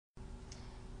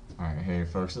Alright, hey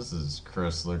folks, this is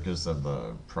Chris Lucas of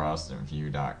the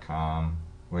ProtestantView.com,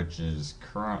 which is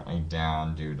currently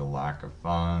down due to lack of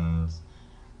funds.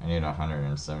 I need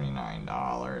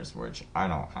 $179, which I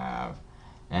don't have.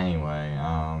 Anyway,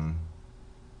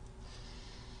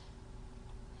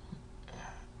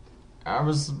 I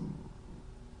was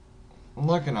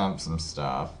looking up some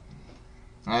stuff.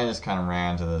 I just kind of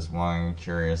ran to this one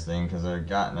curious thing because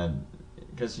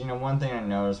one thing I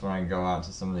noticed when I go out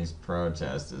to some of these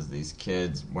protests is these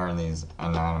kids wearing these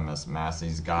anonymous masks,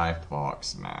 these Guy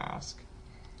Fawkes masks.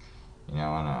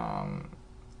 Guy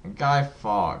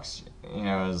Fawkes,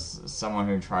 is someone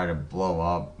who tried to blow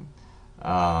up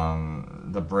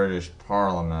the British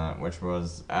Parliament, which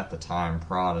was at the time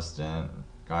Protestant.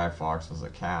 Guy Fawkes was a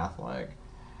Catholic.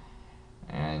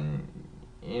 And,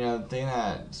 the thing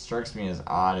that strikes me as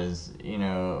odd is,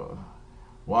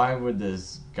 why would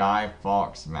this Guy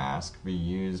Fawkes mask be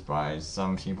used by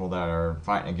some people that are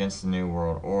fighting against the New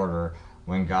World Order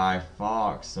when Guy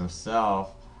Fawkes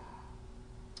himself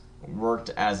worked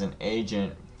as an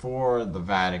agent for the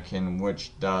Vatican,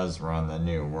 which does run the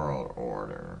New World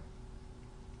Order?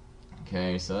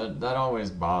 Okay, so that always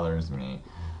bothers me.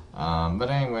 But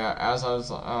anyway, as I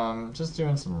was just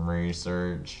doing some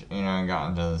research, and got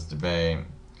into this debate,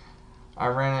 I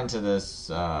ran into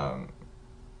this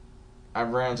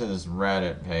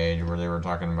Reddit page where they were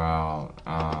talking about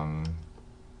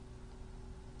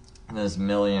this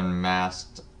million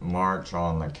masked march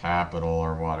on the Capitol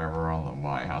or whatever, on the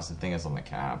White House. I think it's on the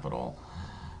Capitol.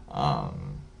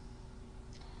 And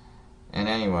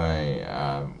anyway,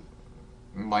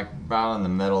 like about in the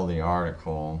middle of the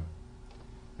article,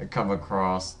 I come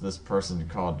across this person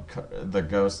called the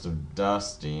Ghost of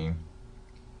Dusty,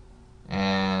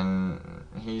 and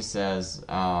he says,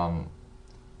 and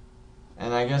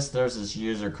I guess there's this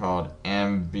user called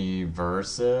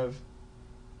Ambiversive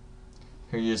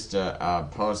who used to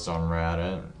post on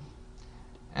Reddit,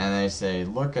 and they say,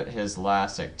 look at his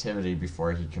last activity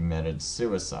before he committed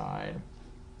suicide.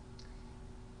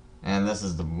 And this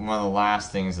is one of the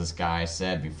last things this guy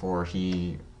said before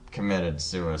he committed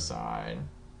suicide.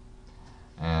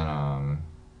 And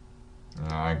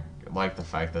I like the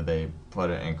fact that they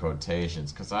put it in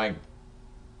quotations, because I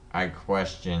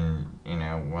question,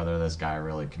 whether this guy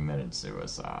really committed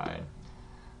suicide.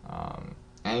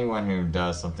 Anyone who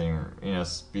does something,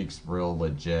 speaks real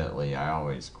legitly, I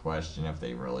always question if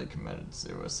they really committed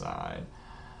suicide.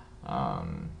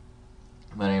 But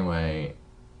anyway,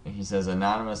 he says,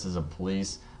 Anonymous is a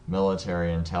police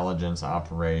military intelligence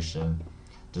operation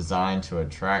designed to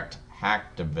attract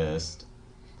hacktivists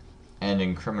and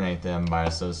incriminate them by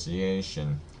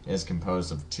association. It is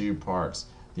composed of two parts: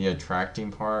 the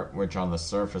attracting part, which on the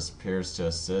surface appears to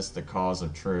assist the cause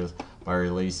of truth by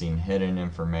releasing hidden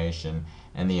information,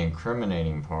 and the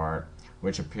incriminating part,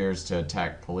 which appears to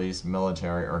attack police,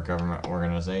 military, or government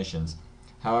organizations.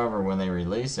 However, when they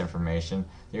release information,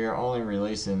 they are only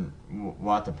releasing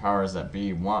what the powers that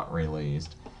be want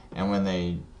released, and when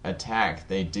they attack,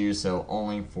 they do so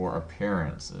only for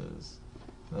appearances.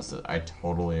 I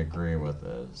totally agree with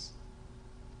this.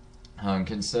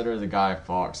 Consider the Guy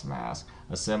Fawkes mask,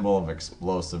 a symbol of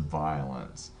explosive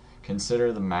violence.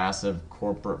 Consider the massive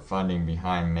corporate funding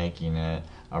behind making it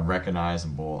a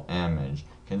recognizable image.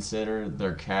 Consider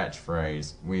their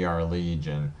catchphrase, "We are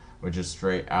Legion," which is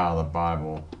straight out of the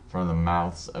Bible from the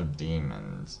mouths of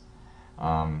demons.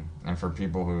 And for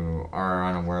people who are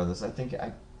unaware of this, I think,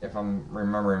 if I'm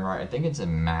remembering right, I think it's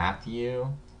in Matthew.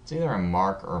 It's either in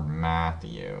Mark or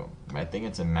Matthew. I think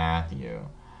it's in Matthew.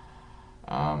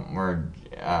 Where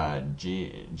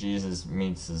Jesus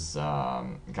meets this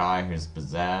guy who's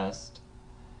possessed,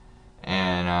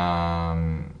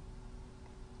 and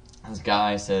this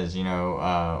guy says,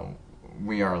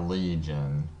 we are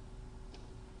Legion,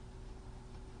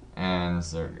 and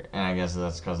I guess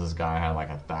that's because this guy had like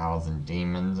 1,000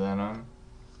 demons in him.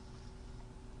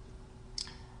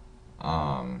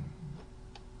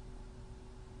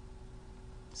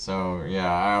 So,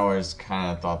 yeah, I always kind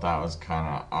of thought that was kind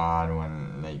of odd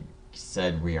when they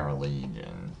said we are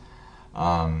Legion.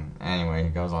 Anyway, he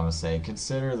goes on to say,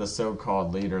 consider the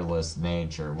so-called leaderless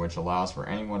nature, which allows for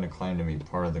anyone to claim to be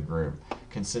part of the group.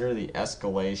 Consider the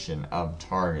escalation of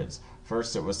targets.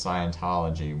 First it was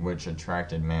Scientology, which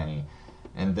attracted many.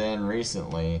 And then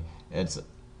recently, it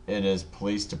is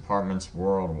police departments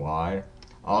worldwide.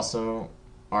 Also,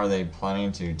 are they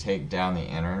planning to take down the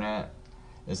internet?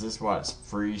 Is this what a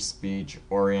free speech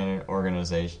oriented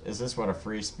organization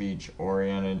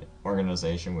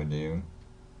would do?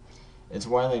 It's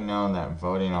widely known that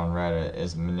voting on Reddit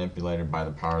is manipulated by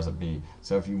the powers that be.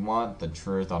 So if you want the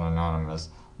truth on Anonymous,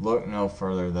 look no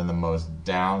further than the most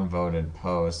downvoted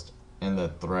post in the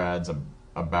threads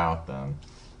about them.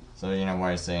 So,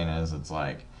 what he's saying is, it's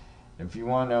like, if you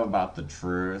want to know about the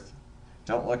truth,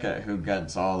 don't look at who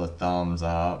gets all the thumbs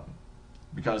up.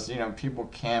 Because, people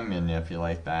can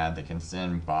manipulate that. They can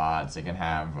send bots. They can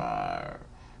have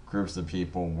groups of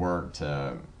people work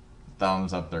to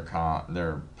thumbs up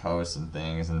their posts and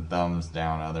things and thumbs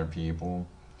down other people.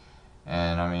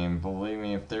 And, believe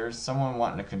me, if there's someone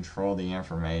wanting to control the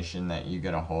information that you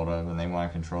get a hold of, and they want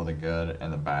to control the good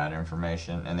and the bad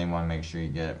information, and they want to make sure you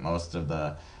get most of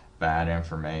the bad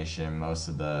information, most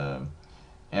of the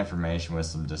information with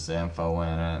some disinfo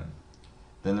in it,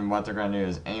 then what they're going to do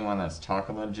is anyone that's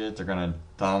talking legit, they're going to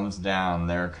thumbs down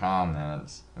their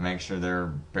comments and make sure they're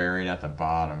buried at the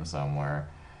bottom somewhere,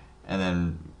 and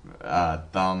then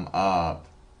thumb up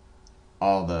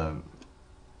all the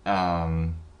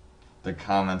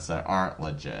comments that aren't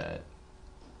legit.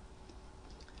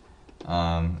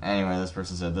 Anyway, this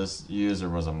person said this user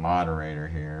was a moderator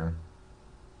here.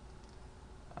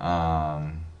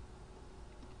 And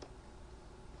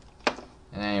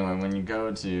anyway, when you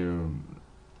go to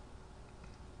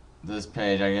this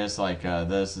page, I guess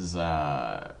this is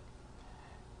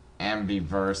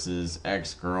Ambiversive's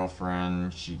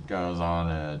ex-girlfriend. She goes on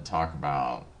to talk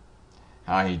about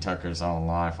how he took his own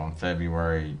life on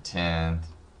February 10th,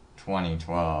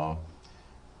 2012.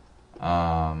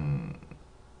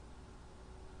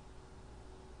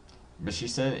 But she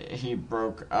said he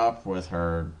broke up with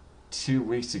her 2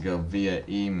 weeks ago via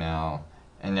email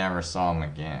and never saw him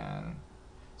again.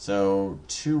 So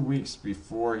 2 weeks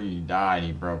before he died,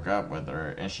 he broke up with her,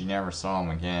 and she never saw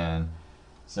him again.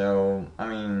 So,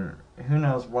 who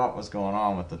knows what was going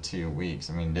on with the 2 weeks?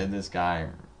 Did this guy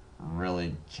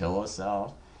really kill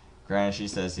himself? Granted, she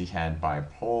says he had a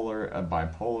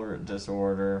bipolar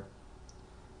disorder,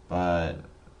 but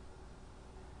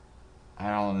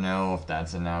I don't know if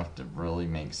that's enough to really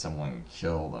make someone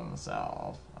kill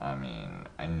themselves.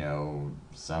 I know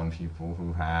some people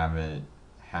who have it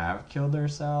have killed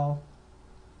themselves,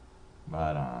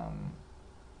 but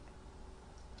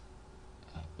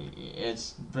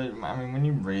when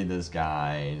you read this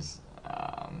guy's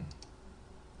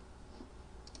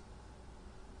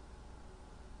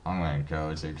I'm going to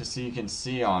go to, because you can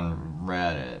see on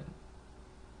Reddit,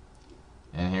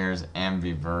 and here's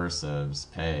Ambiversive's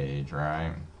page,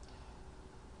 right?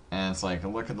 And it's like,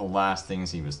 look at the last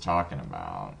things he was talking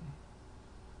about.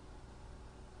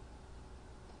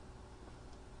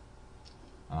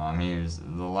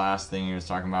 The last thing he was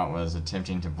talking about was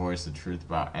attempting to voice the truth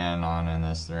about Anon in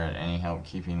this thread. Any help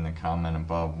keeping the comment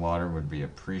above water would be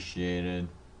appreciated.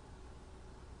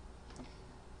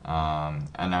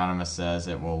 Anonymous says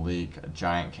it will leak a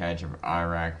giant cache of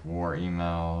Iraq war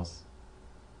emails.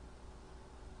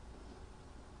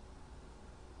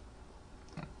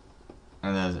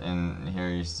 And here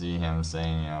you see him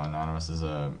saying, Anonymous is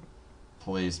a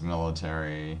police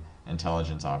military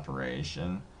intelligence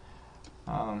operation.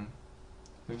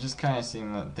 We just kind of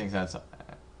think that's odd.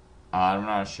 I'm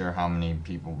not sure how many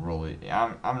people really.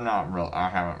 I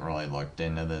haven't really looked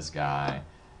into this guy.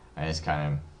 I just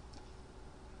kind of,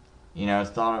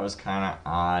 thought it was kind of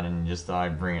odd, and just thought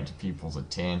I'd bring it to people's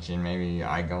attention. Maybe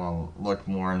I go and look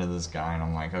more into this guy, and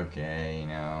I'm like, okay,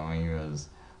 he was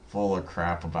full of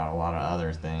crap about a lot of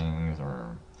other things,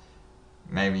 or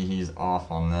maybe he's off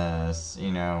on this,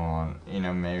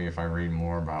 maybe if I read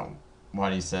more about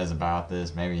what he says about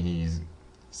this, maybe he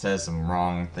says some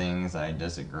wrong things that I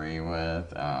disagree with,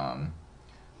 but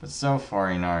so far,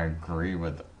 I agree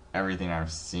with everything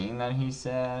I've seen that he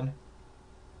said,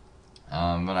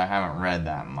 but I haven't read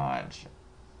that much,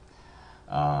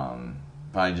 but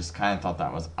I just kind of thought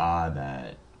that was odd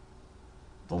that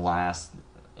the last,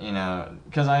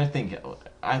 because I think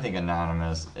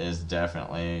Anonymous is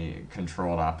definitely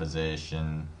controlled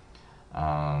opposition.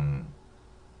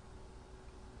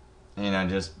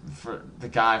 Just for the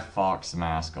guy Fox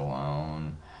Mask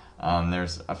alone.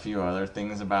 There's a few other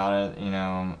things about it,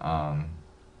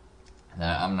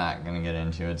 that I'm not going to get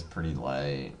into. It's pretty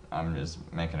late. I'm just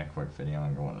making a quick video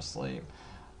and going to sleep.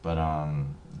 But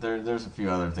there's a few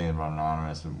other things about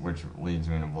Anonymous, which leads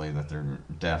me to believe that they're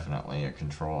definitely a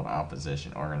controlled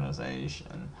opposition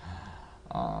organization.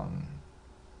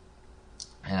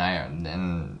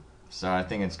 So I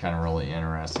think it's kind of really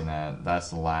interesting that that's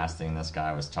the last thing this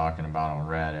guy was talking about on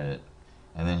Reddit,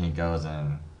 and then he goes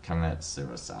and commits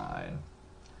suicide.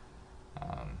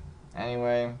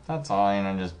 Anyway, that's all.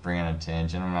 I'm just bringing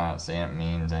attention. I'm not saying it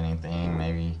means anything.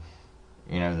 Maybe,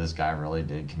 this guy really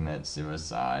did commit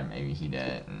suicide. Maybe he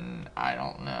didn't. I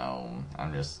don't know.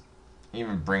 I'm just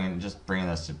bringing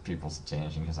this to people's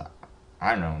attention, because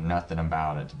I know nothing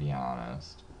about it, to be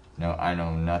honest. No, I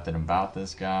know nothing about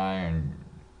this guy, and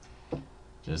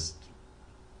just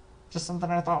something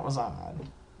I thought was odd.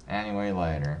 Anyway,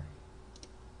 later.